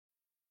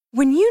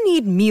When you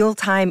need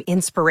mealtime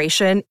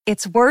inspiration,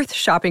 it's worth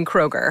shopping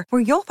Kroger,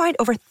 where you'll find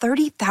over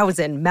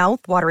 30,000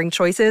 mouth-watering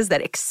choices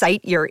that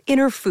excite your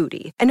inner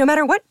foodie. And no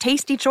matter what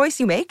tasty choice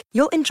you make,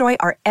 you'll enjoy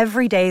our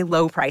everyday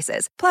low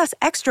prices, plus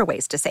extra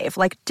ways to save,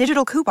 like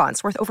digital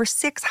coupons worth over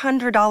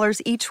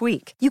 $600 each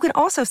week. You can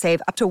also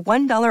save up to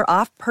 $1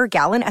 off per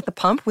gallon at the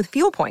pump with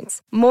fuel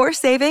points. More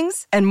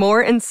savings and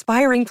more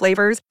inspiring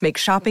flavors make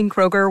shopping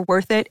Kroger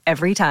worth it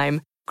every time.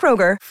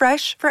 Kroger,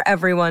 fresh for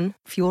everyone.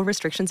 Fuel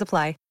restrictions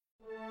apply.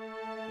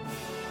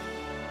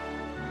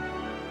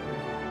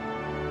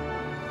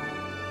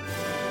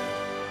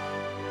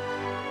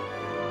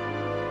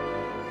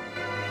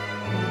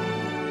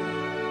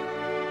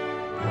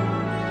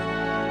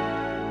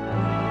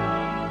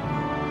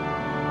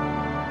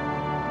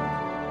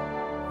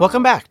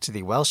 Welcome back to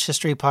the Welsh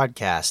History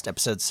Podcast,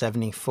 episode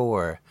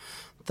 74,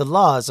 The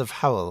Laws of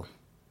Hywel.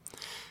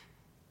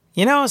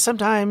 You know,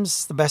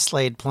 sometimes the best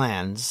laid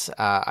plans.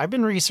 I've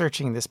been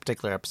researching this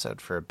particular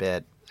episode for a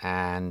bit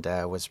and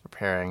was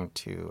preparing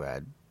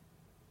to...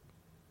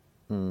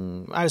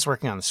 I was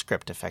working on the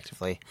script,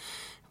 effectively,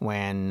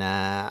 when,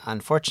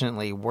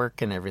 unfortunately,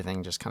 work and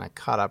everything just kind of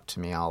caught up to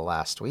me all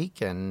last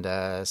week, and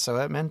so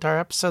it meant our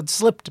episode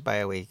slipped by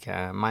a week.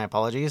 My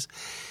apologies.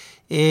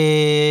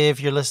 If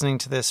you're listening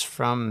to this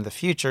from the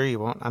future, you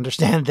won't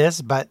understand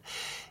this, but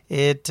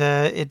it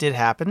did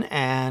happen,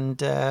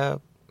 and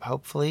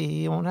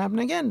hopefully it won't happen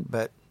again.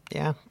 But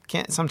yeah,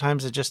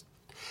 sometimes it just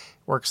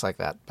works like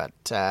that.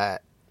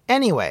 But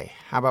anyway,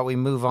 how about we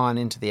move on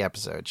into the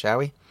episode, shall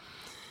we?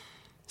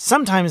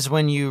 Sometimes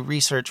when you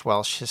research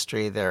Welsh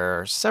history, there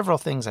are several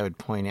things I would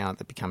point out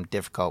that become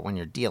difficult when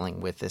you're dealing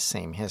with this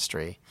same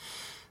history.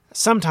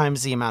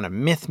 Sometimes the amount of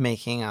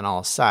myth-making on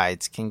all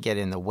sides can get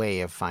in the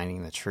way of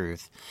finding the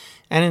truth,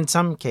 and in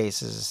some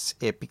cases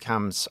it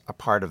becomes a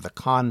part of the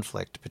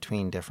conflict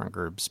between different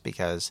groups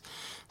because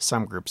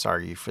some groups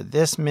argue for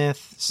this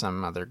myth,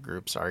 some other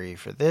groups argue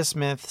for this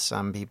myth,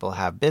 some people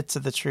have bits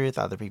of the truth,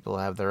 other people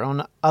have their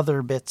own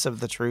other bits of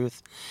the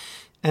truth,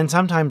 and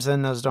sometimes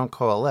then those don't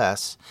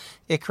coalesce.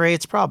 It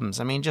creates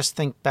problems. I mean, just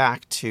think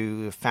back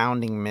to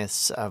founding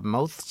myths of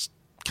most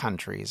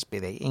countries, be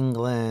they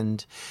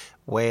England,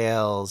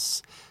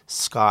 Wales,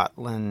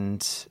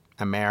 Scotland,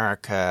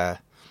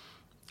 America,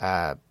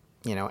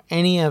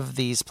 any of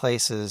these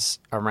places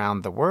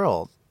around the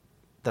world.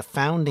 The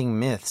founding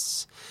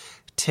myths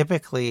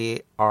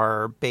typically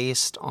are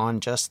based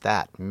on just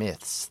that,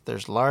 myths.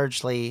 There's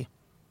largely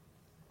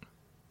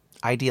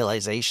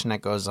idealization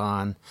that goes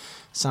on.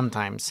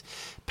 Sometimes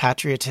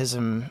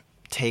patriotism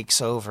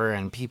takes over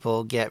and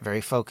people get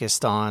very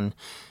focused on,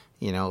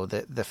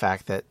 the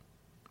fact that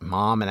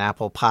mom and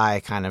apple pie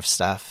kind of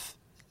stuff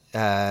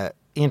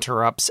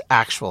interrupts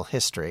actual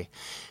history.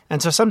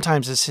 And so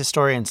sometimes as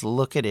historians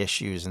look at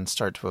issues and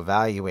start to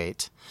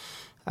evaluate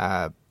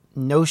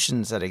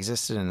notions that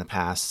existed in the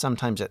past,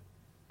 sometimes it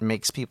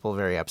makes people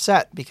very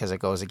upset because it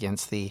goes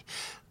against the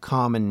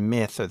common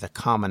myth or the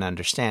common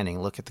understanding.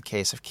 Look at the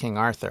case of King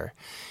Arthur.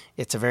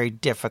 It's a very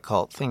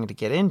difficult thing to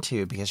get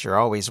into because you're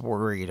always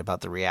worried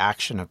about the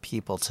reaction of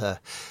people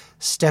to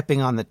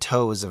stepping on the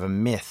toes of a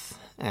myth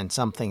and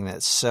something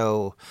that's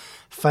so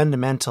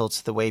fundamental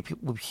to the way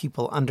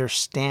people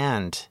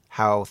understand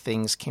how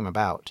things came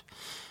about.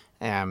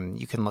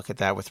 You can look at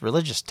that with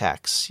religious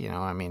texts.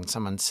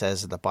 Someone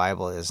says that the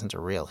Bible isn't a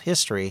real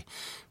history.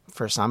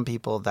 For some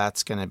people,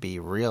 that's going to be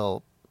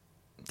real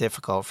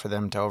difficult for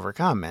them to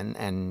overcome.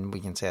 And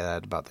we can say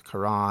that about the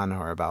Quran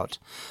or about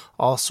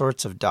all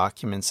sorts of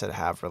documents that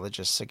have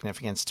religious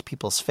significance to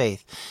people's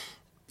faith.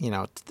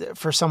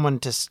 For someone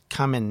to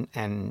come in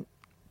and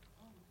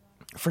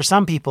for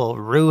some people,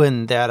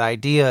 ruin that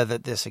idea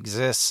that this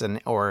exists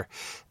or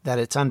that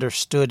it's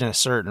understood in a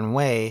certain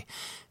way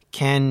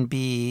can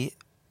be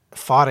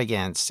fought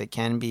against. It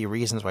can be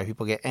reasons why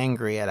people get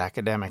angry at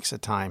academics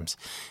at times.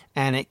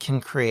 And it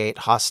can create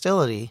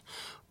hostility,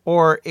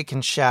 or it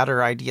can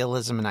shatter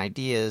idealism and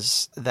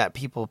ideas that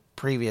people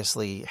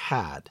previously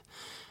had.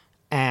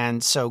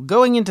 And so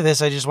going into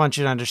this, I just want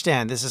you to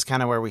understand this is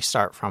kind of where we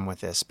start from with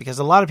this. Because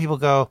a lot of people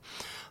go,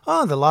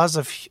 oh, the laws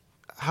of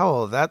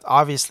Hywel, that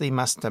obviously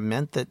must have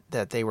meant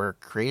that they were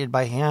created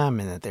by him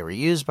and that they were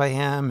used by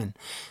him and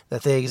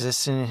that they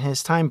existed in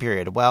his time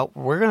period. Well,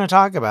 we're going to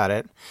talk about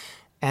it,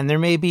 and there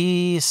may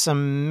be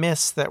some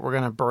myths that we're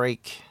going to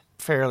break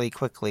fairly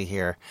quickly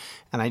here,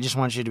 and I just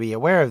want you to be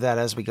aware of that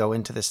as we go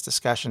into this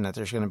discussion, that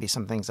there's going to be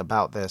some things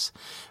about this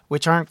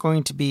which aren't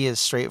going to be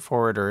as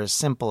straightforward or as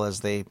simple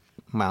as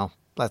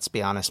let's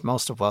be honest,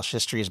 most of Welsh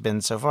history has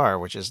been so far,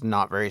 which is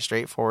not very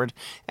straightforward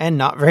and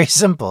not very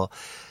simple.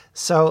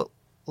 So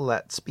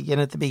let's begin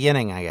at the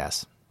beginning, I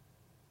guess.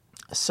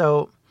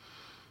 So,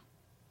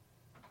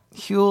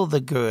 Hywel the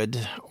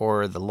Good,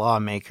 or the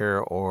lawmaker,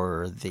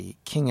 or the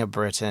king of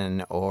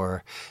Britain,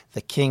 or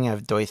the king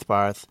of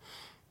Deuddbarth,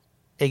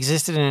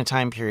 existed in a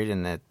time period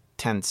in the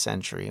 10th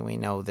century. We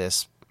know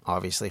this,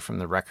 obviously, from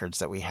the records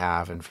that we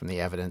have and from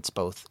the evidence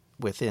both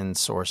within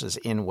sources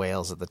in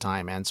Wales at the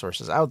time and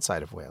sources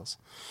outside of Wales.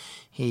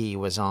 He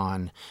was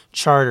on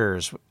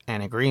charters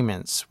and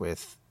agreements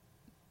with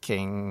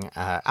King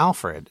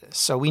Alfred.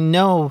 So we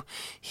know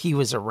he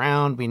was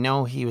around. We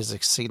know he was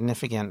a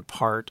significant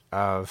part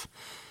of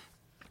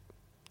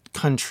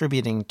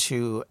contributing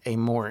to a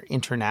more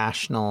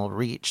international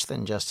reach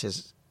than just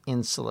his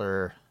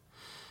insular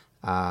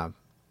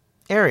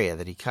area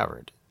that he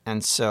covered.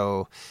 And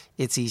so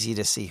it's easy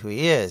to see who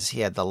he is.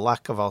 He had the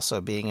luck of also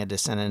being a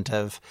descendant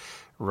of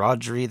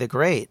Rhodri the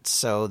Great.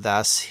 So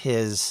thus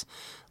his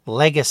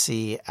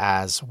legacy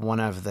as one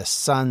of the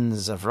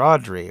sons of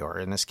Rhodri, or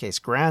in this case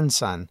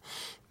grandson,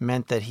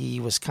 meant that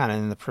he was kind of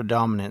in the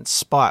predominant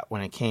spot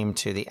when it came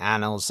to the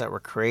annals that were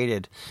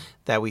created,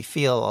 that we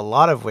feel a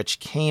lot of which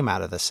came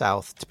out of the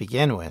south to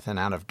begin with and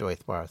out of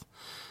Deuddbarth.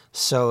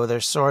 So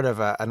there's sort of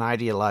an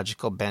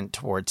ideological bent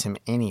towards him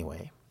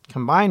anyway.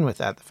 Combined with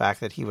that, the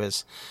fact that he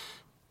was,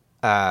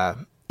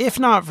 if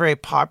not very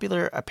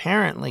popular,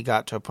 apparently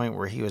got to a point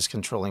where he was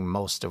controlling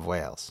most of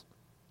Wales.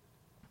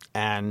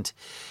 And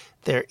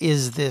there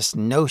is this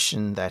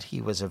notion that he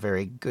was a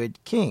very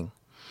good king.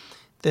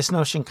 This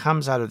notion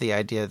comes out of the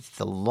idea that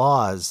the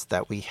laws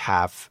that we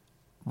have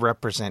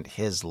represent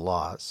his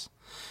laws.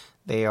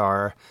 They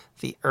are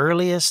the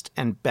earliest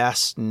and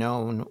best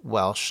known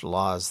Welsh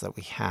laws that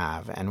we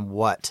have, and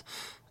what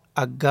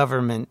a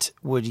government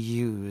would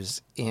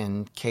use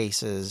in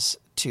cases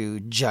to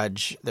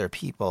judge their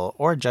people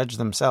or judge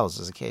themselves,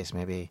 as the case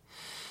may be.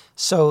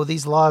 So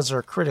these laws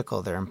are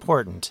critical. They're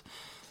important.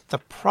 The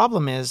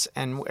problem is,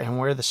 and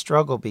where the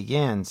struggle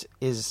begins,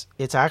 is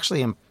it's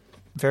actually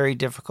very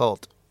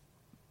difficult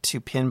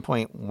to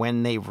pinpoint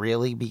when they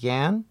really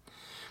began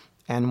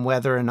and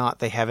whether or not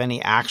they have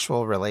any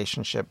actual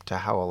relationship to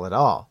Hywel at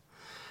all.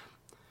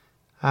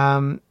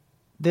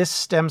 This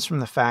stems from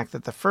the fact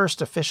that the first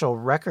official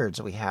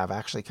records we have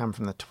actually come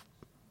from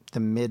the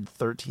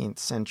mid-13th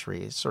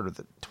century, sort of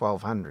the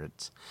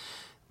 1200s.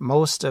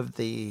 Most of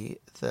the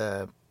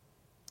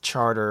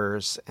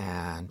charters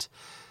and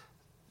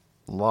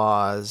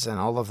laws and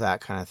all of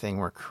that kind of thing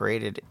were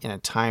created in a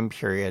time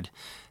period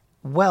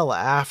well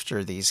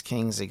after these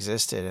kings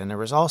existed, and there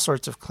was all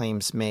sorts of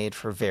claims made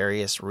for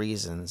various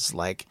reasons,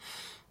 like,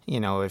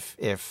 if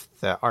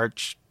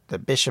the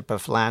Bishop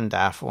of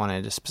Llandaff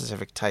wanted a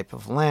specific type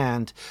of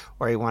land,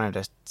 or he wanted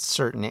a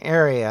certain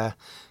area,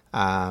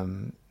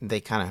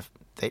 they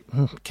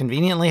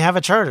conveniently have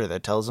a charter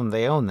that tells them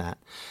they own that.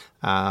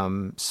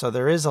 So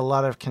there is a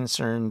lot of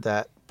concern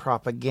that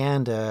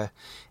propaganda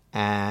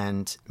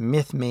and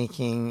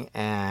myth-making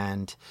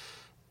and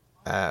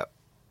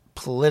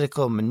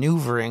political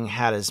maneuvering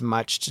had as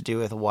much to do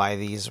with why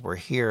these were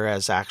here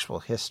as actual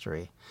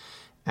history.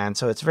 And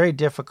so it's very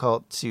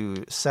difficult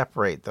to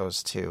separate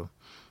those two.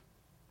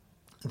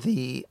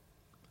 The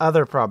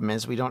other problem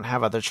is we don't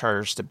have other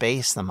charters to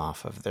base them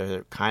off of.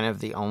 They're kind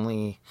of the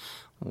only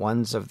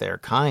ones of their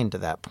kind to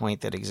that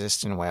point that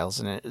exist in Wales.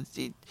 And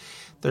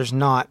there's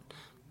not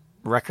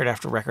record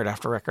after record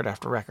after record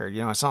after record.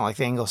 It's not like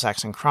the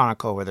Anglo-Saxon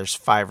Chronicle where there's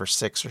 5 or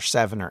 6 or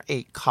 7 or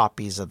 8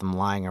 copies of them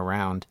lying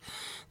around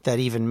that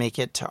even make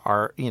it to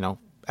our,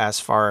 as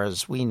far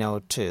as we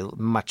know, to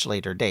much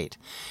later date.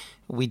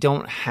 We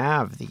don't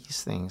have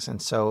these things.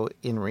 And so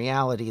in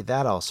reality,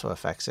 that also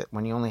affects it.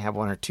 When you only have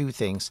 1 or 2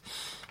 things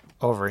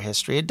over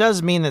history, it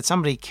does mean that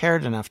somebody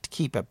cared enough to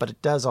keep it, but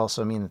it does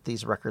also mean that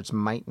these records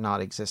might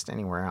not exist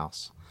anywhere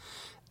else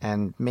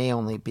and may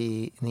only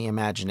be in the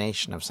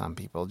imagination of some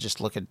people.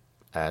 Just look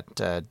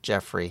at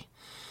Geoffrey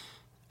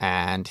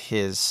and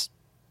his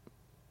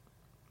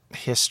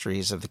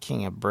histories of the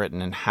King of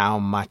Britain and how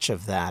much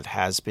of that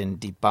has been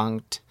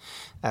debunked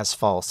as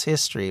false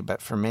history,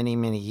 but for many,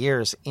 many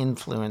years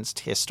influenced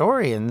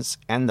historians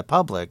and the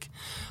public,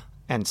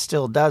 and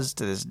still does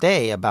to this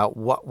day, about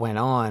what went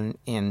on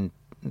in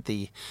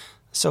the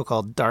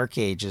so-called Dark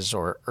Ages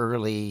or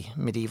early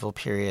medieval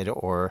period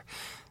or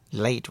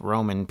late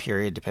Roman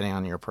period, depending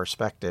on your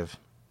perspective.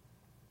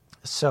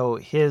 So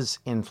his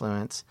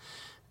influence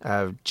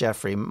of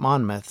Geoffrey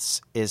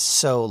Monmouth's is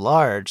so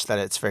large that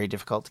it's very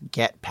difficult to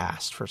get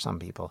past for some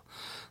people.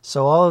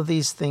 So all of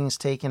these things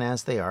taken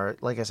as they are,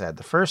 like I said,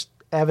 the first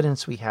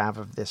evidence we have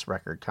of this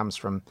record comes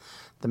from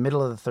the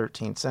middle of the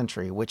 13th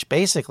century, which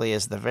basically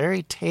is the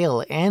very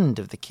tail end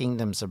of the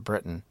kingdoms of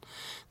Britain,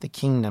 the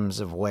kingdoms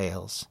of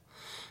Wales.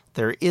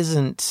 There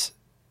isn't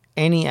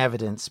any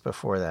evidence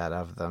before that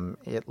of them,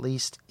 at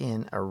least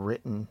in a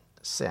written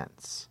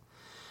sense.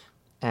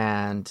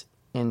 And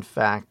in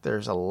fact,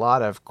 there's a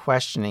lot of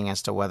questioning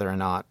as to whether or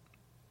not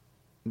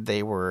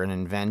they were an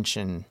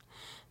invention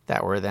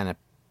that were then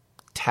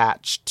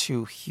attached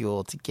to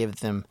Hywel to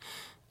give them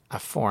a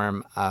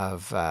form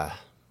of,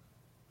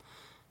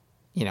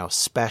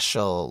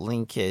 special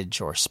linkage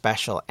or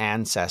special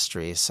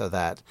ancestry so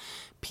that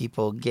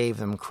people gave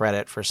them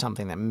credit for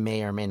something that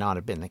may or may not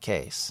have been the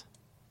case.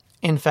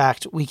 In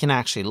fact, we can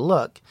actually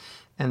look,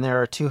 and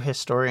there are 2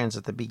 historians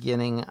at the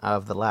beginning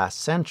of the last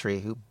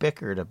century who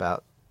bickered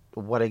about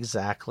what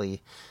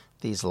exactly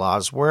these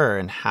laws were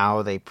and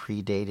how they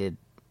predated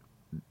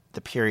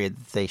the period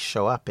that they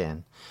show up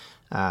in.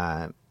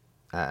 A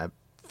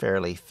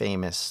fairly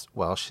famous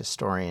Welsh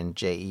historian,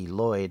 J.E.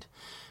 Lloyd,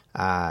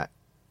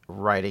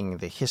 writing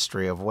the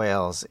history of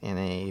Wales in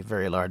a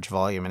very large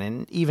volume.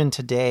 And even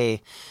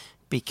today,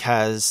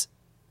 because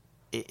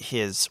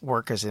his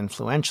work is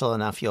influential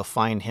enough, you'll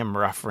find him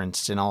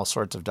referenced in all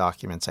sorts of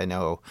documents. I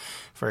know,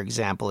 for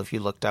example, if you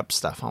looked up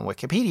stuff on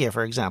Wikipedia,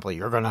 for example,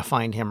 you're going to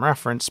find him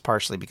referenced,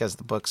 partially because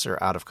the books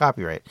are out of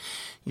copyright.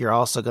 You're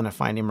also going to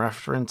find him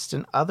referenced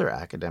in other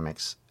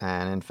academics.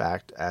 And in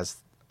fact, as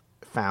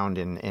found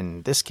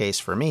in this case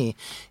for me,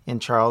 in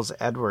Charles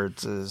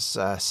Edwards'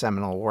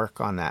 seminal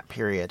work on that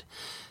period.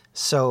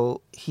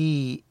 So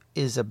he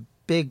is a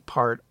big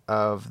part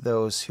of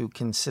those who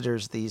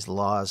considers these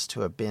laws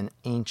to have been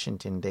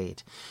ancient in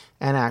date,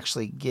 and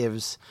actually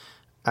gives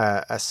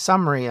a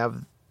summary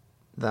of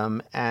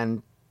them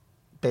and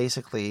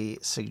basically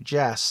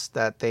suggests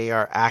that they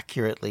are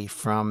accurately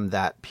from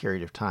that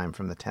period of time,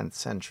 from the 10th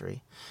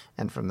century,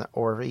 and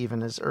or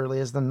even as early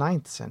as the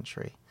 9th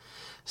century.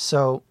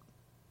 So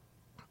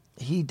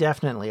he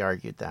definitely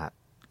argued that.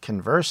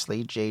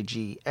 Conversely,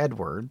 J.G.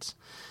 Edwards,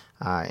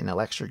 in a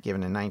lecture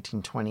given in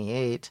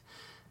 1928,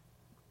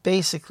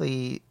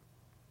 basically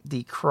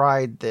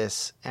decried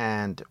this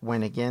and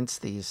went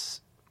against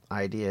these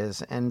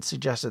ideas and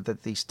suggested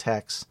that these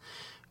texts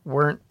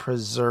weren't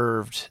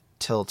preserved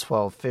till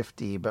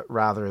 1250, but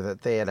rather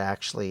that they had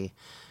actually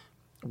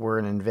were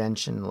an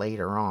invention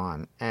later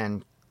on,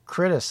 and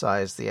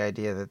criticized the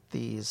idea that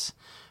these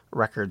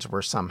records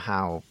were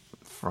somehow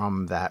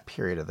from that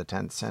period of the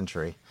 10th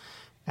century.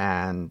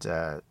 And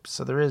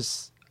so there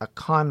is a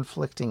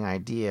conflicting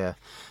idea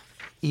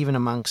even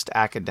amongst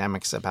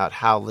academics about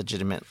how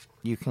legitimate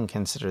you can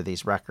consider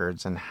these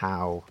records, and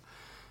how,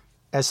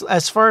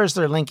 as far as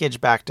their linkage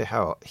back to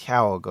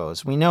Hywel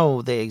goes, we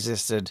know they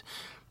existed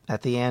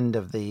at the end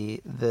of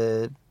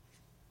the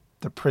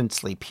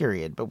princely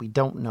period, but we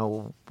don't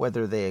know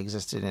whether they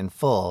existed in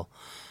full.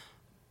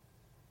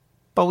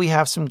 But we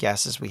have some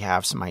guesses, we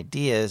have some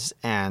ideas,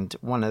 and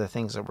one of the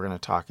things that we're going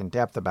to talk in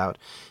depth about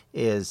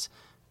is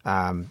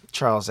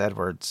Charles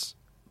Edwards'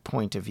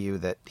 point of view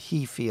that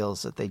he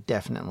feels that they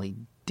definitely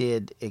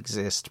did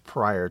exist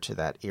prior to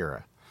that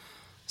era.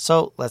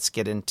 So let's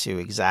get into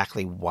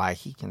exactly why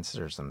he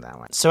considers them that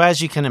way. So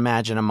as you can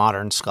imagine, a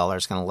modern scholar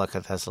is going to look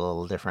at this a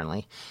little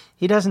differently.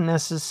 He doesn't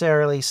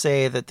necessarily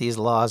say that these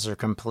laws are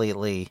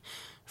completely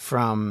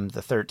from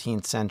the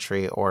 13th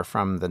century or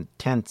from the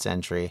 10th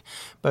century,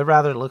 but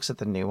rather looks at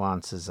the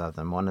nuances of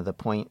them. One of the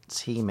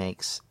points he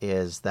makes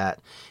is that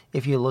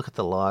if you look at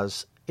the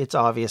laws, it's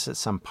obvious that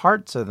some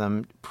parts of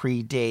them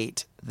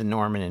predate the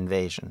Norman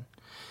invasion.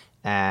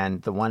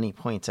 And the one he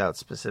points out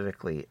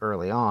specifically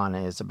early on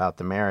is about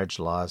the marriage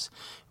laws,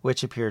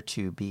 which appear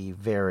to be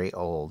very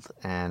old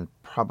and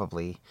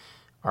probably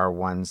are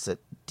ones that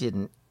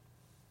didn't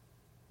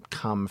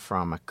come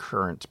from a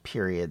current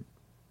period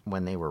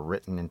when they were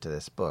written into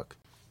this book.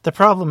 The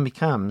problem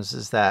becomes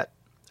is that,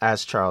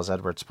 as Charles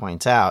Edwards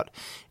points out,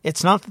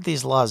 it's not that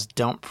these laws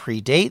don't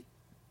predate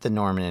the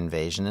Norman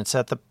invasion. It's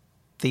that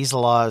these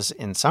laws,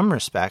 in some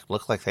respect,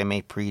 look like they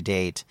may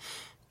predate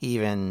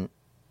even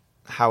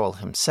Hywel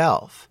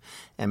himself,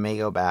 and may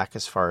go back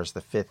as far as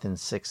the 5th and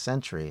 6th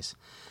centuries.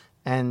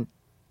 And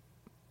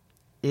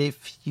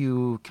if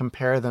you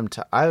compare them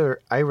to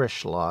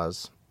Irish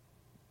laws,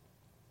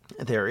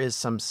 there is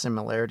some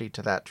similarity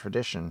to that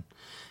tradition.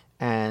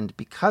 And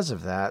because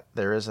of that,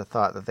 there is a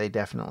thought that they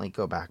definitely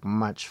go back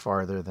much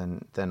farther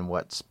than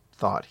what's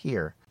thought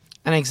here.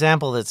 An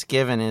example that's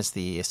given is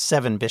the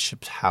Seven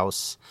Bishops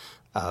House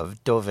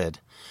of Dovid.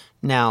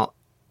 Now,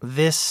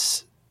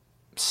 this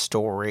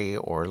story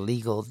or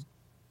legal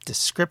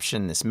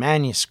description, this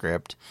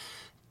manuscript,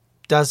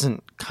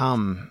 doesn't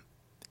come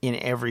in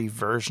every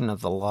version of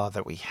the law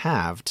that we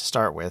have to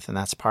start with, and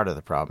that's part of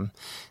the problem.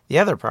 The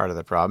other part of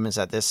the problem is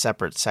that this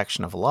separate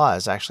section of law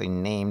is actually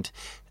named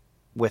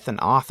with an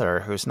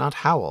author who's not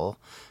Hywel,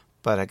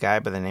 but a guy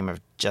by the name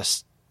of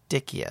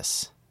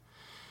Justicius.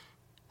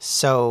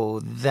 So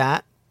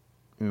that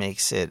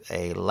makes it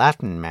a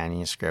Latin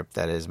manuscript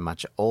that is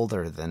much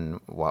older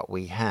than what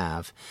we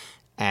have.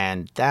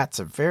 And that's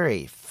a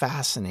very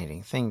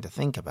fascinating thing to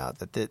think about,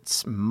 that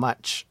it's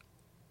much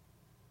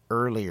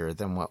earlier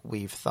than what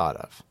we've thought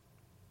of.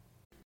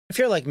 If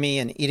you're like me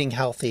and eating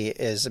healthy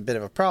is a bit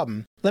of a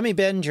problem, let me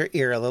bend your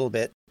ear a little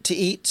bit to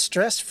eat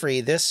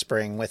stress-free this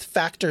spring with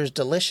Factor's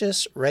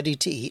delicious,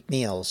 ready-to-eat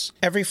meals.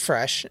 Every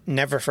fresh,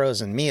 never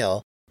frozen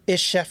meal is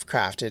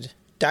chef-crafted,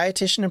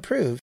 dietitian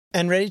approved,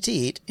 and ready to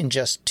eat in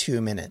just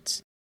 2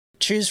 minutes.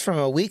 Choose from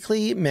a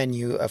weekly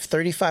menu of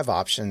 35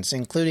 options,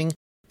 including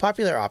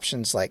popular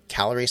options like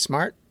Calorie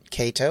Smart,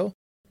 Keto,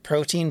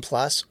 Protein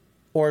Plus,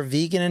 or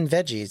Vegan and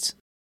Veggies.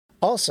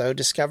 Also,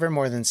 discover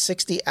more than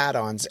 60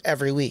 add-ons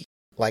every week,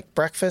 like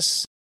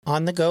breakfast,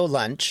 on-the-go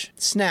lunch,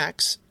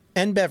 snacks,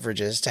 and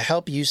beverages to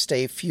help you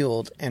stay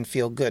fueled and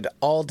feel good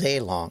all day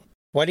long.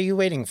 What are you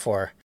waiting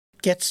for?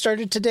 Get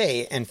started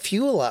today and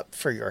fuel up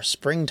for your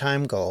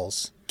springtime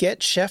goals.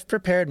 Get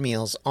chef-prepared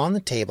meals on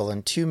the table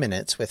in 2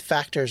 minutes with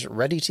Factor's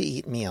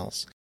ready-to-eat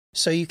meals,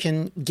 so you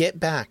can get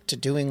back to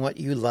doing what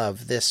you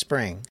love this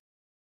spring.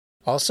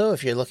 Also,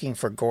 if you're looking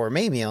for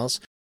gourmet meals,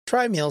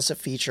 Try meals that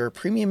feature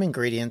premium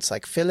ingredients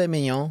like filet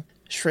mignon,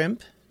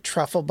 shrimp,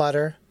 truffle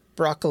butter,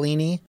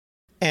 broccolini,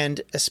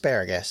 and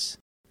asparagus.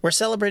 We're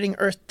celebrating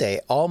Earth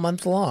Day all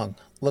month long.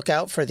 Look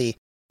out for the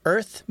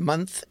Earth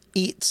Month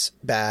Eats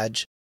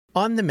badge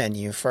on the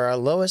menu for our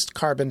lowest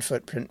carbon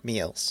footprint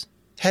meals.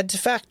 Head to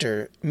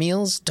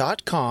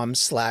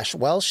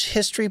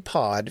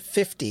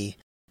factormeals.com/WelshHistoryPod50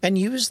 and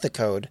use the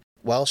code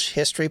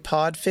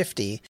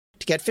WelshHistoryPod50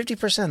 to get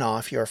 50%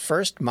 off your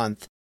first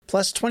month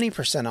plus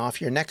 20%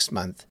 off your next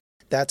month.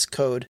 That's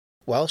code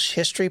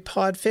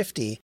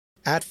WelshHistoryPod50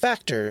 at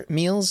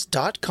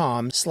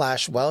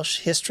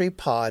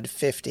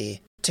factormeals.com/WelshHistoryPod50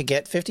 to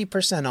get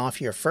 50%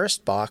 off your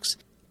first box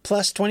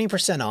plus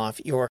 20%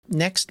 off your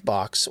next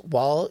box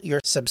while your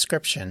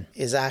subscription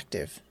is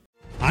active.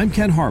 I'm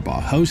Ken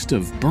Harbaugh, host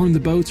of Burn the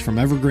Boats from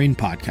Evergreen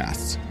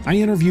Podcasts. I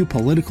interview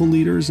political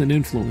leaders and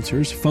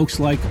influencers, folks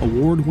like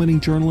award-winning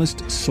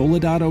journalist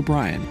Soledad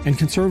O'Brien and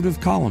conservative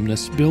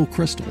columnist Bill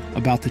Kristol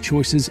about the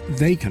choices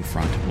they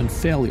confront when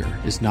failure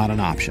is not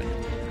an option.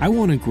 I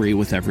won't agree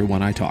with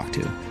everyone I talk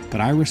to, but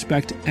I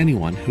respect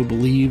anyone who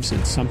believes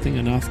in something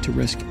enough to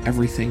risk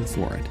everything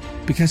for it.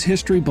 Because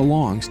history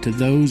belongs to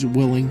those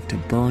willing to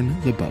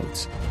burn the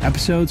boats.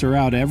 Episodes are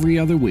out every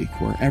other week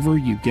wherever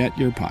you get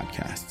your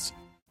podcasts.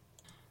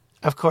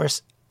 Of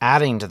course,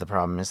 adding to the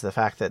problem is the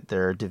fact that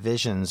there are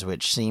divisions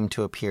which seem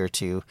to appear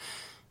to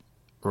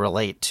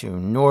relate to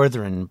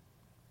northern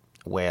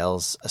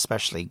Wales,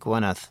 especially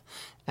Gwynedd,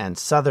 and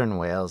southern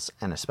Wales,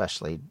 and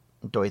especially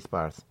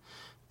Deuddbarth.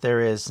 There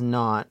is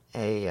not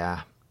a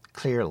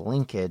clear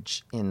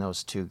linkage in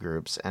those two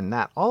groups, and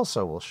that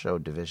also will show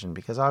division,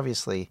 because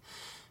obviously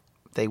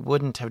they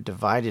wouldn't have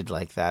divided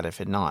like that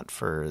if it not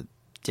for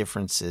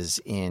differences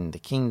in the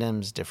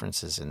kingdoms,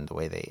 differences in the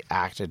way they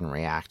acted and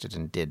reacted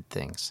and did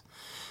things.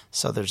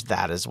 So there's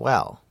that as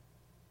well.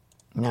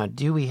 Now,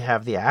 do we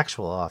have the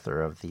actual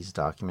author of these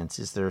documents?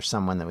 Is there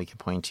someone that we could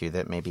point to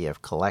that maybe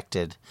have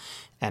collected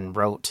and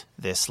wrote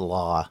this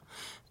law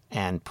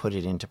and put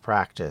it into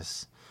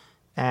practice?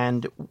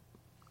 And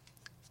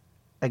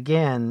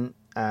again,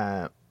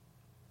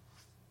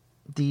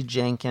 D.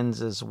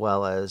 Jenkins as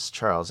well as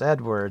Charles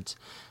Edwards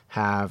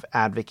have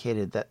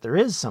advocated that there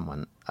is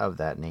someone of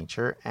that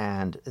nature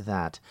and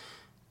that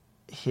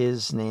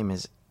his name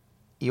is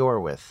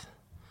Iorwerth.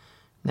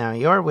 Now,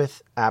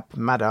 Iorwerth ap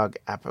Madog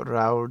ap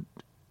Raud,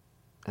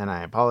 and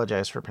I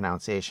apologize for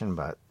pronunciation,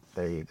 but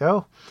there you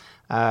go.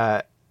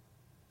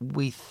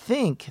 We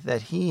think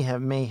that he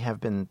may have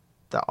been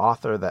the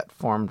author that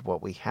formed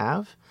what we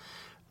have,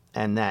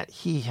 and that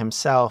he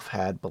himself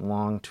had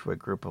belonged to a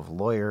group of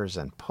lawyers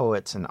and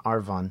poets in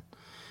Arvon,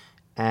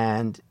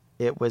 and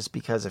it was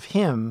because of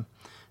him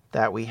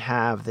that we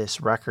have this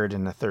record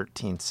in the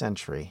 13th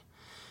century.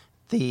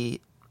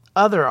 The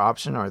other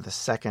option, or the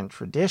second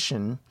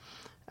tradition,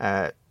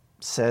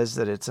 says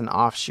that it's an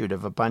offshoot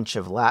of a bunch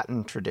of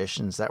Latin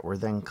traditions that were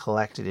then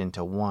collected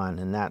into one,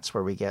 and that's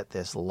where we get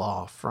this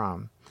law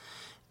from.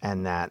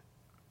 And that,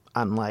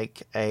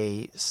 unlike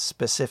a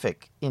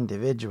specific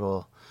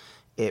individual,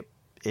 it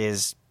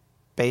is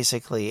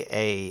basically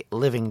a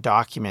living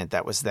document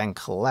that was then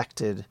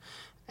collected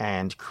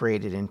and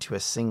created into a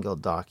single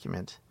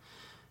document.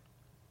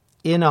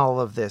 In all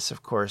of this,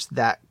 of course,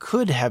 that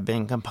could have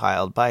been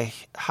compiled by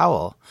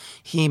Hywel.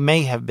 He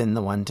may have been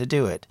the one to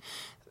do it.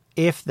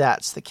 If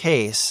that's the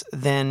case,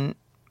 then,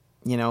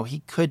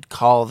 you could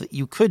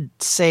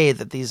say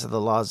that these are the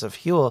Laws of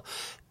Hywel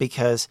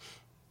because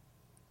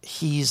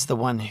he's the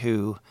one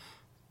who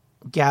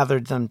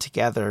gathered them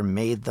together,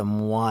 made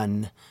them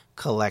one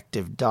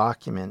collective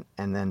document,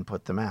 and then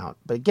put them out.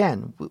 But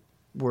again,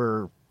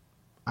 we're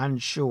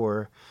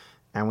unsure,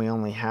 and we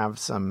only have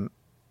some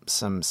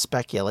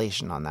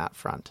speculation on that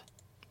front.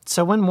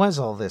 So when was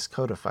all this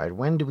codified?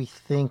 When do we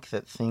think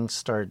that things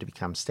started to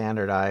become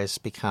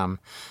standardized, become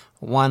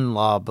one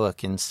law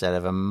book instead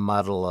of a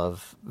muddle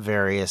of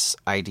various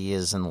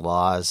ideas and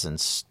laws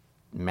and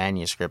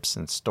manuscripts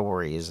and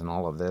stories and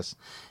all of this,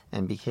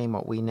 and became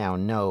what we now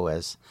know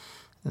as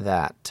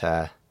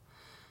that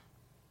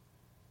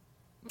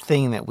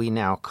thing that we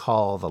now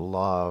call the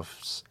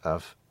Laws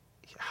of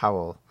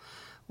Hywel?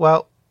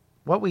 Well,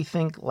 what we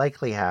think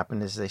likely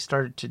happened is they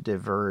started to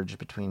diverge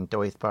between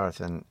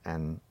Deuddbarth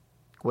and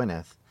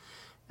Gwynedd,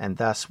 and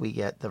thus we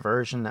get the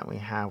version that we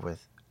have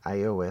with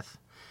Iorwerth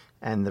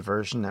and the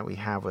version that we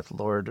have with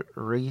Lord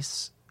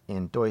Rhys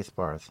in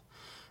Deuddbarth.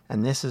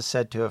 And this is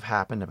said to have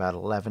happened about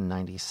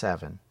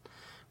 1197.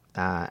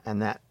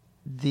 And that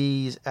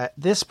at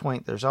this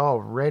point, there's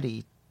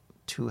already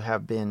to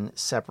have been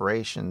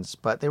separations,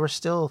 but they were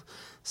still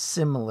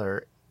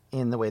similar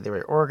in the way they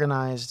were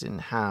organized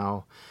and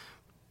how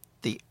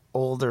the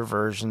older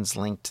versions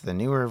linked to the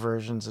newer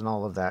versions and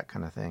all of that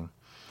kind of thing.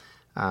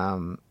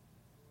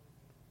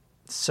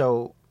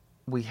 So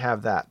we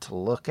have that to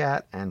look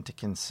at and to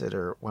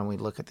consider when we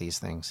look at these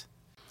things.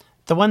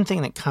 The one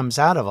thing that comes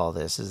out of all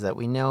this is that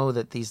we know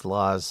that these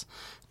laws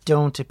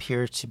don't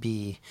appear to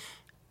be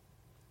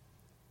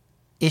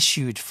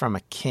issued from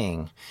a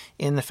king,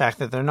 in the fact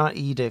that they're not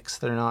edicts,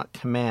 they're not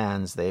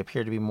commands. They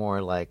appear to be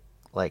more like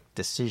like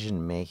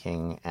decision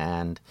making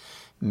and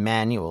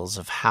manuals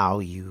of how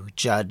you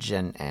judge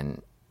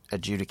and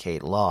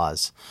adjudicate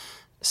laws.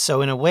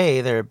 So in a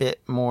way, they're a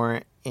bit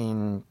more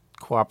in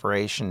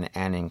cooperation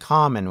and in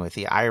common with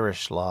the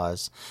Irish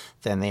laws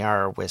than they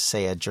are with,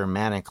 say, a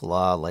Germanic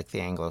law like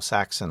the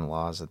Anglo-Saxon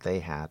laws that they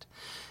had,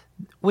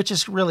 which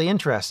is really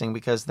interesting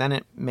because then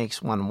it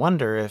makes one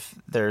wonder if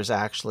there's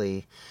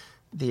actually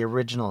the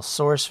original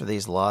source for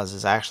these laws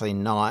is actually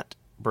not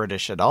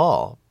British at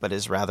all, but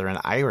is rather an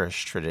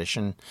Irish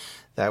tradition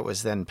that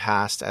was then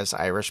passed as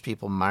Irish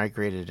people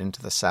migrated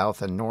into the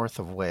south and north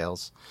of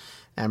Wales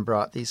and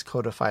brought these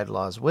codified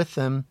laws with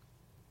them,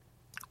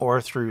 or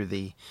through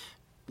the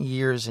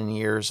years and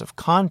years of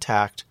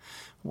contact,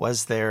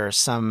 was there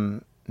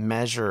some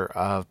measure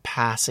of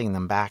passing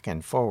them back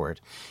and forward.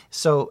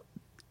 So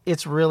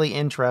it's really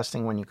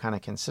interesting when you kind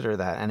of consider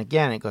that. And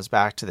again, it goes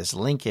back to this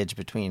linkage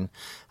between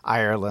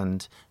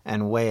Ireland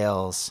and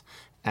Wales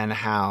and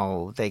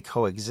how they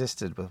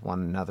coexisted with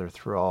one another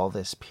through all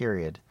this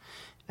period,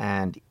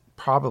 and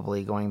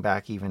probably going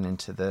back even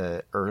into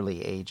the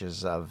early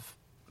ages of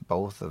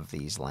both of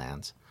these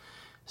lands.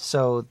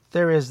 So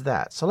there is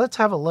that. So let's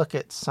have a look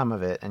at some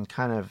of it and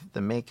kind of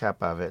the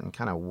makeup of it and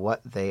kind of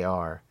what they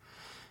are.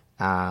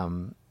 I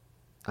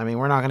mean,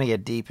 we're not going to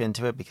get deep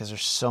into it because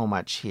there's so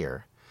much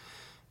here.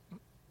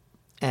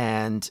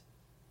 And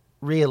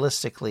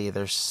realistically,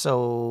 there's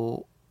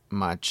so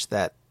much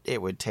that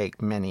it would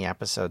take many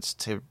episodes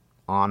to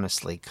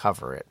honestly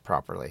cover it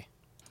properly.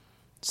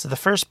 So the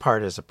first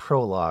part is a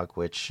prologue,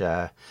 which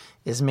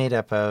is made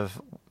up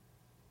of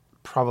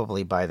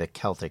probably by the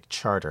Celtic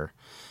Charter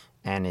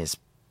and is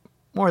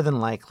more than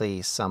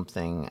likely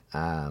something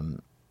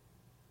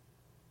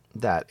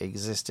that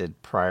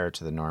existed prior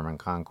to the Norman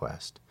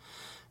conquest.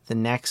 The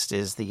next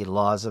is the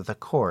Laws of the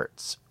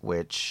Courts,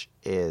 which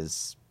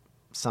is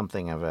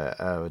something of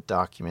a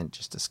document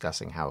just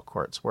discussing how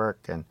courts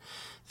work and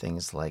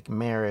things like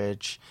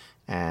marriage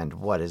and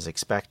what is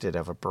expected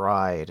of a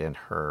bride and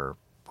her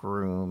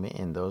groom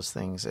in those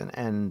things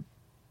and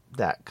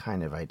that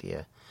kind of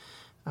idea.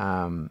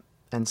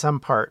 And some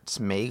parts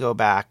may go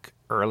back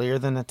earlier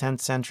than the 10th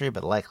century,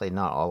 but likely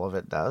not all of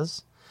it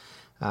does.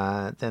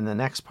 Then the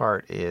next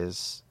part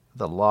is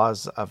the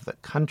laws of the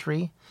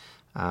country,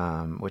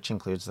 which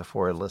includes the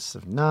 4 lists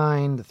of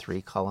 9, the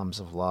 3 columns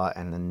of law,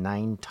 and the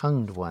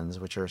 9-tongued ones,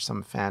 which are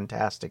some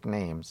fantastic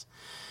names.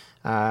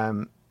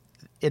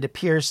 It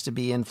appears to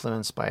be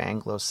influenced by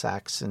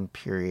Anglo-Saxon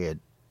period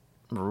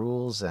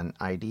rules and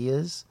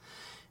ideas,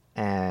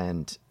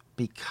 and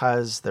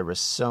because there was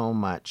so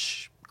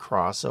much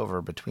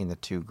crossover between the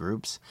two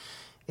groups,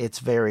 it's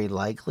very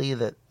likely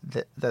that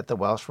the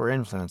Welsh were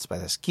influenced by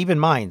this. Keep in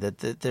mind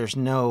that there's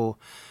no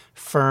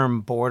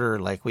firm border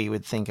like we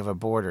would think of a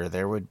border.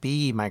 There would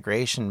be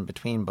migration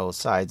between both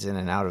sides in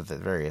and out of the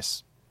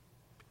various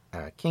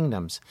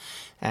kingdoms.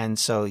 And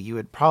so you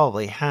would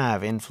probably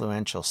have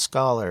influential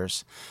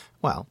scholars.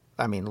 Well,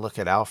 I mean, look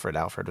at Alfred.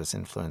 Alfred was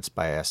influenced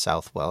by a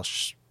South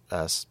Welsh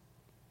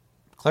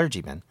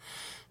clergyman.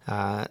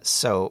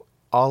 So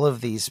all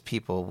of these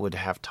people would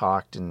have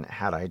talked and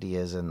had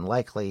ideas, and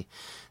likely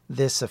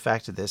this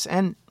affected this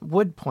and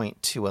would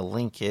point to a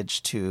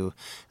linkage to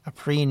a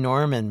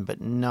pre-Norman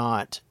but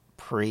not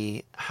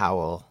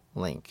pre-Hywel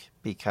link,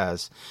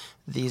 because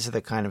these are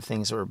the kind of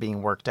things that were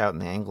being worked out in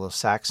the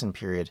Anglo-Saxon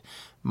period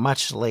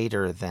much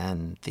later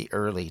than the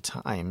early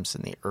times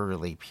in the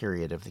early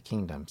period of the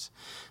kingdoms.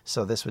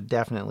 So this would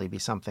definitely be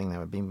something that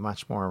would be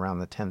much more around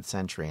the 10th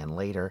century and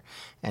later,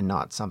 and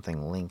not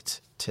something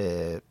linked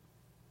to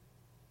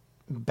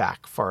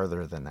back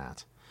farther than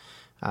that.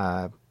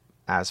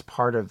 As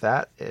part of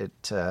that,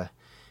 it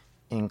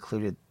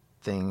included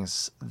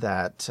things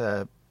that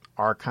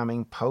are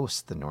coming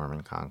post the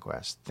Norman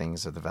conquest,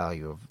 things of the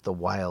value of the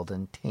wild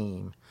and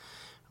tame,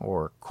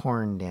 or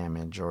corn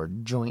damage, or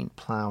joint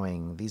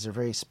plowing. These are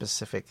very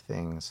specific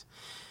things.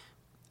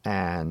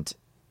 And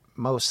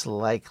most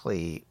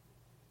likely,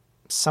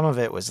 some of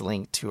it was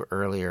linked to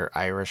earlier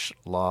Irish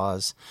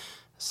laws.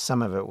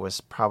 Some of it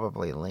was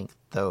probably linked,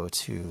 though,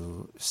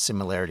 to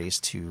similarities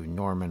to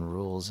Norman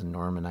rules and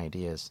Norman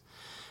ideas.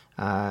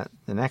 The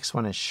next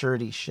one is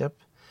suretyship,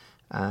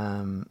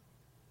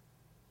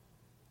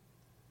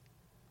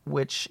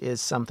 which is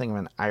something of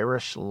an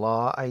Irish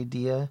law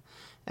idea,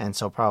 and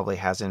so probably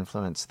has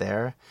influence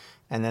there.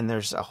 And then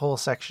there's a whole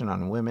section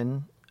on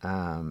women,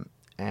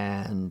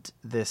 and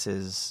this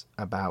is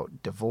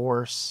about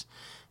divorce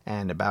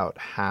and about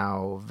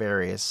how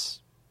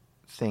various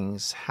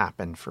things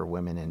happen for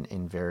women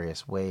in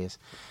various ways.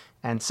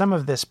 And some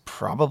of this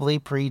probably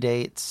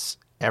predates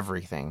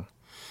everything.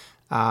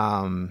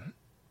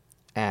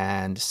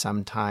 And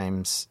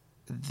sometimes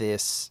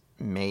this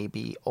may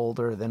be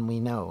older than we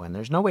know. And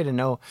there's no way to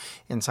know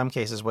in some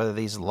cases whether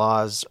these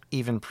laws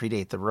even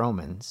predate the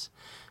Romans,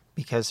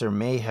 because there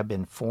may have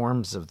been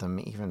forms of them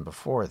even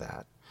before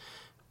that.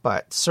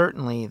 But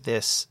certainly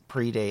this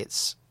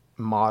predates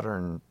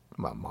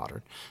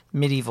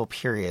medieval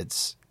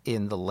periods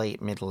in the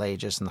late Middle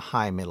Ages and the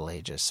high Middle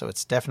Ages. So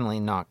it's definitely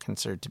not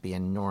considered to be a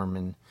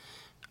Norman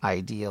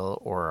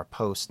ideal or a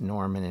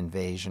post-Norman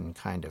invasion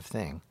kind of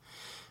thing.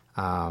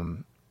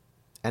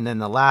 And then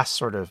the last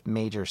sort of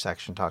major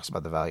section talks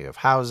about the value of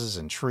houses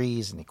and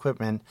trees and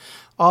equipment,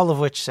 all of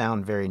which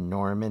sound very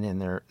Norman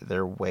in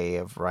their way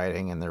of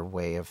writing and their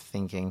way of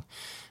thinking.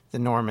 The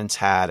Normans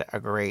had a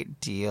great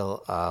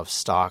deal of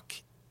stock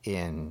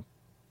in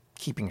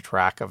keeping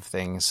track of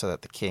things so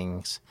that the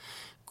king's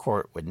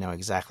court would know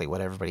exactly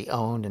what everybody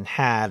owned and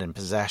had and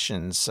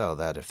possessions, so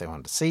that if they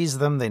wanted to seize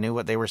them, they knew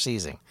what they were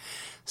seizing.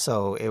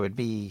 So it would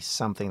be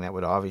something that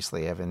would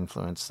obviously have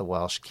influenced the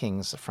Welsh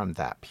kings from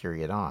that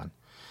period on.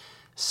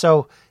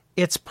 So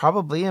it's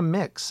probably a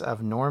mix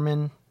of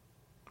Norman,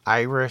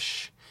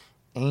 Irish,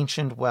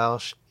 ancient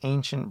Welsh,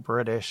 ancient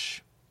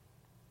British,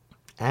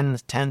 and the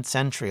 10th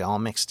century all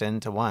mixed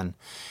into one.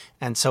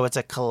 And so it's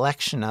a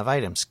collection of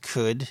items.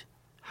 Could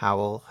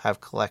Hywel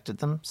have collected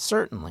them?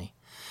 Certainly.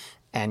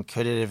 And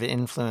could it have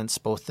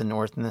influenced both the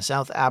North and the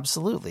South?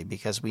 Absolutely,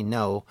 because we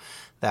know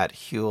that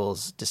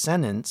Hywel's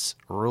descendants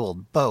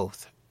ruled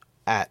both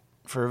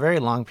for a very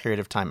long period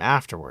of time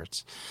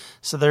afterwards.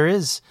 So there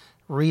is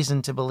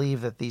reason to believe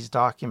that these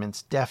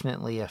documents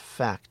definitely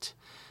affect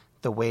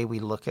the way we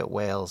look at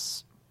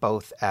Wales,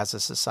 both as a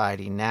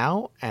society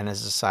now and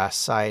as a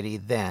society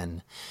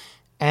then.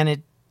 And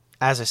it,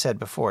 as I said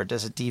before,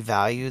 does it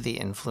devalue the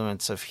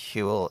influence of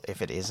Hywel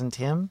if it isn't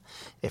him?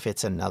 If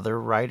it's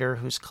another writer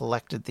who's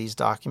collected these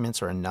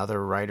documents or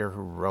another writer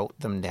who wrote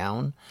them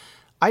down?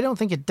 I don't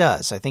think it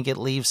does. I think it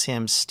leaves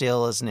him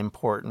still as an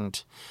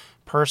important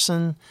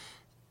person.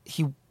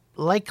 He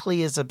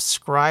likely is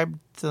ascribed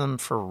to them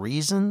for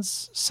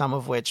reasons, some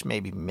of which may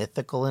be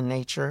mythical in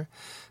nature,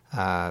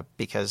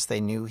 because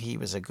they knew he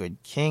was a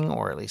good king,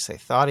 or at least they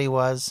thought he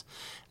was.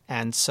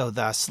 And so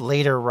thus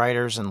later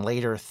writers and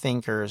later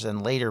thinkers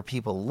and later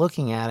people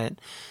looking at it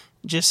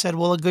just said,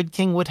 well, a good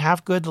king would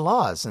have good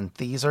laws, and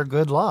these are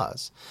good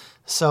laws.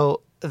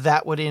 So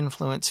that would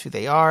influence who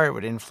they are, it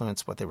would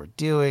influence what they were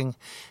doing,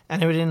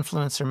 and it would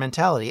influence their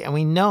mentality. And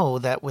we know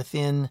that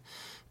within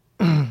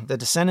the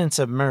descendants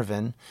of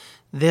Mervyn,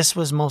 this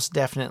was most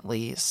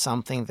definitely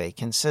something they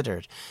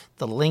considered.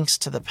 The links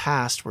to the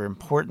past were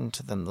important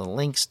to them. The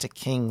links to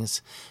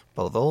kings,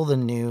 both old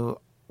and new,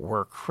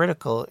 were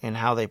critical in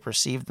how they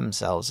perceived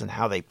themselves and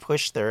how they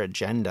pushed their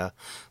agenda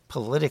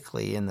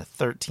politically in the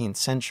 13th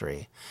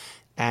century.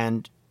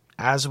 And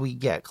as we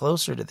get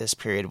closer to this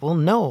period, we'll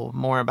know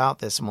more about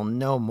this, and we'll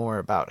know more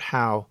about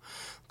how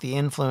the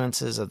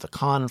influences of the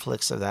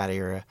conflicts of that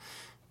era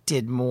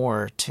did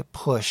more to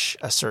push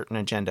a certain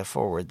agenda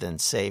forward than,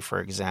 say, for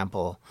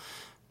example,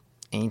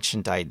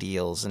 ancient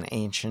ideals and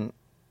ancient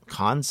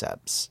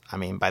concepts. I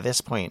mean, by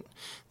this point,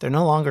 they're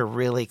no longer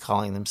really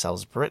calling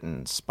themselves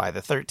Britons. By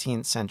the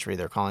 13th century,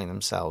 they're calling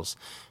themselves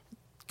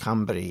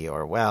Cymry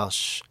or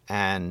Welsh,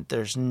 and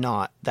there's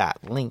not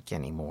that link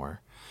anymore.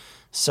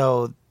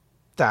 So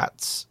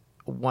that's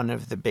one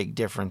of the big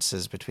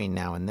differences between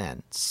now and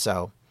then.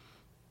 So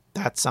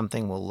that's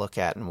something we'll look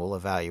at and we'll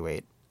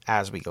evaluate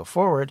as we go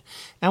forward,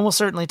 and we'll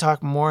certainly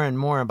talk more and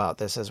more about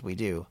this as we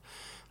do.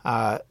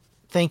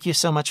 Thank you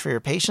so much for your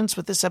patience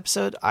with this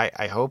episode.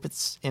 I hope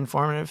it's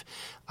informative.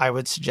 I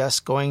would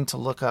suggest going to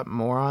look up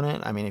more on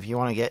it. I mean, if you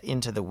want to get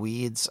into the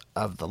weeds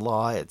of the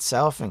law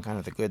itself and kind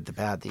of the good, the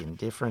bad, the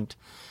indifferent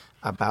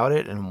about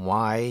it, and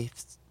why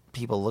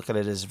people look at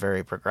it as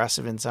very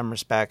progressive in some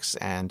respects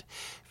and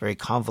very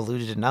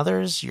convoluted in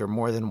others, you're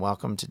more than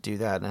welcome to do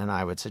that. And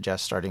I would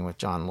suggest starting with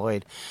John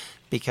Lloyd,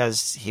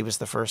 because he was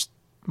the first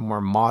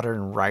more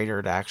modern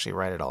writer to actually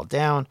write it all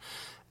down.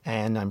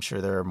 And I'm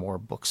sure there are more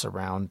books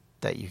around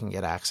that you can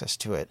get access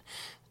to it.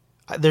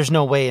 There's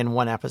no way in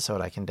one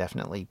episode I can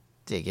definitely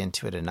dig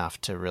into it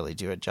enough to really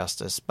do it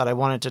justice, but I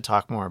wanted to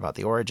talk more about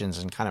the origins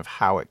and kind of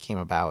how it came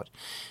about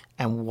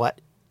and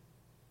what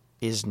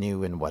is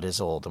new and what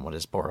is old and what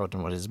is borrowed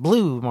and what is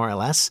blue, more or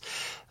less.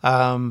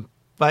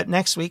 But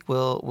next week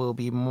we'll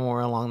be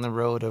more along the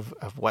road of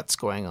what's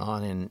going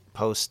on in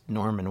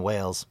post-Norman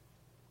Wales,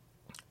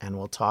 and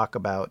we'll talk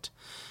about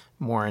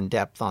more in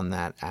depth on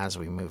that as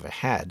we move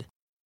ahead.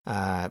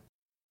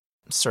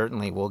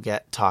 Certainly we'll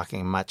get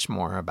talking much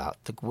more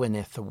about the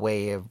Gwynedd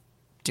way of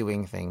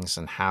doing things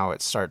and how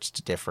it starts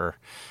to differ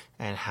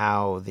and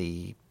how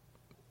the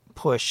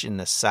push in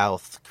the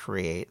south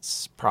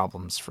creates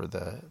problems for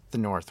the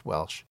North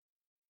Welsh.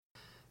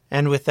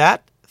 And with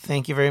that,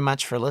 thank you very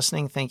much for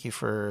listening. Thank you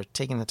for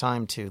taking the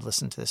time to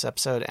listen to this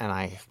episode, and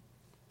I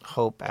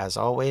hope, as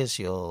always,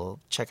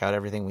 you'll check out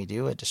everything we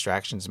do at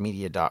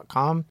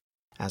distractionsmedia.com,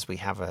 as we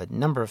have a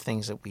number of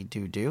things that we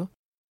do.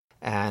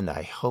 And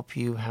I hope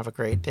you have a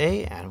great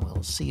day, and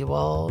we'll see you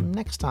all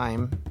next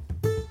time.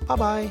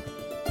 Bye-bye.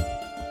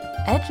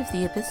 Edge of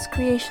the Abyss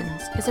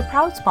Creations is a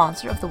proud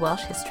sponsor of the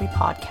Welsh History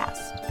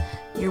Podcast,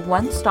 your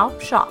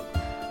one-stop shop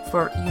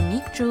for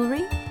unique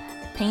jewelry,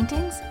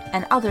 paintings,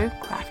 and other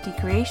crafty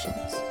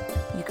creations.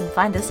 You can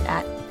find us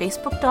at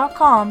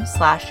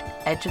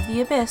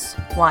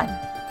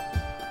facebook.com/edgeoftheabyss1.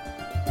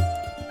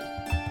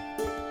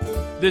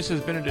 This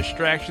has been a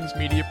Distractions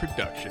Media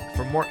production.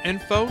 For more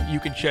info, you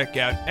can check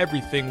out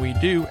everything we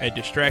do at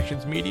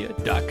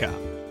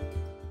distractionsmedia.com.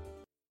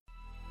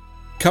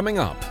 Coming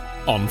up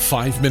on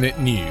 5 Minute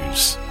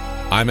News,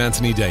 I'm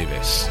Anthony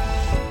Davis.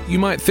 You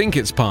might think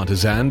it's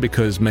partisan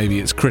because maybe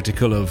it's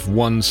critical of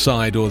one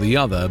side or the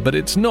other, but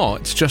it's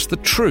not. It's just the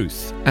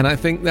truth. And I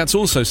think that's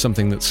also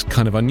something that's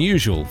kind of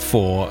unusual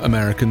for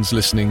Americans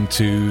listening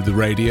to the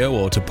radio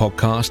or to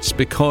podcasts,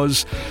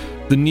 because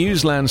the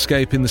news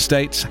landscape in the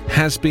States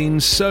has been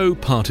so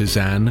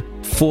partisan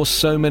for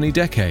so many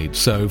decades.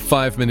 So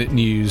 5 Minute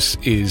News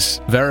is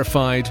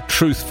verified,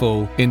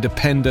 truthful,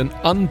 independent,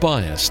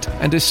 unbiased,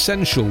 and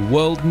essential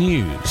world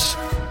news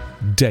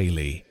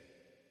daily.